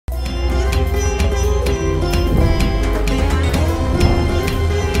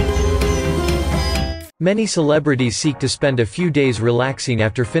Many celebrities seek to spend a few days relaxing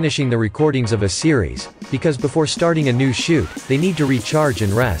after finishing the recordings of a series, because before starting a new shoot, they need to recharge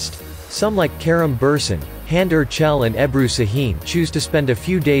and rest. Some like Kerem Bürsin, Hande Erçel and Ebru Şahin choose to spend a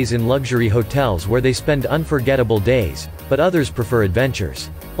few days in luxury hotels where they spend unforgettable days, but others prefer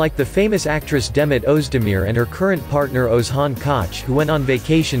adventures. Like the famous actress Demet Özdemir and her current partner Oğuzhan Koç, who went on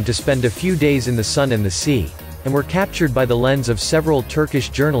vacation to spend a few days in the sun and the sea, and were captured by the lens of several Turkish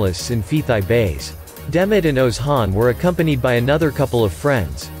journalists in Fethiye bays. Demet and Oğuzhan were accompanied by another couple of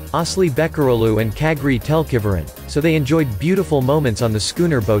friends, Asli Bekarolu and Kagri Telkivaran, so they enjoyed beautiful moments on the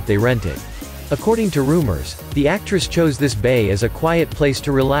schooner boat they rented. According to rumors, the actress chose this bay as a quiet place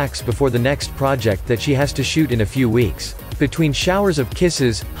to relax before the next project that she has to shoot in a few weeks. Between showers of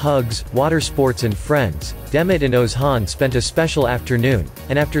kisses, hugs, water sports and friends, Demet and Oğuzhan spent a special afternoon,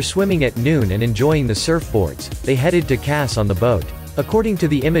 and after swimming at noon and enjoying the surfboards, they headed to Kas on the boat. According to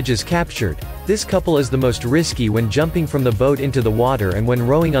the images captured, this couple is the most risky when jumping from the boat into the water and when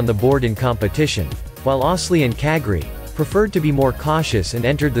rowing on the board in competition, while Asli and Kagri preferred to be more cautious and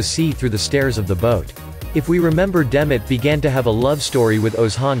entered the sea through the stairs of the boat. If we remember, Demet began to have a love story with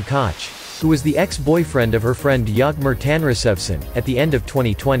Oğuzhan Koç, who was the ex-boyfriend of her friend Yagmur Tanrısevsin, at the end of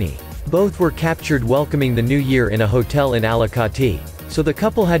 2020. Both were captured welcoming the new year in a hotel in Alicante, so the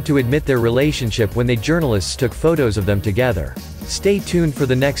couple had to admit their relationship when journalists took photos of them together. Stay tuned for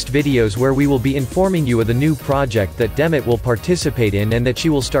the next videos where we will be informing you of the new project that Demet will participate in and that she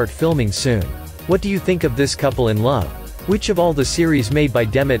will start filming soon. What do you think of this couple in love? Which of all the series made by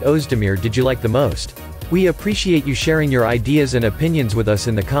Demet Özdemir did you like the most? We appreciate you sharing your ideas and opinions with us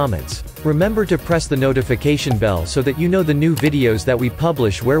in the comments. Remember to press the notification bell so that you know the new videos that we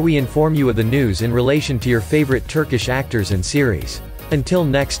publish where we inform you of the news in relation to your favorite Turkish actors and series. Until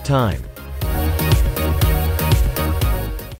next time.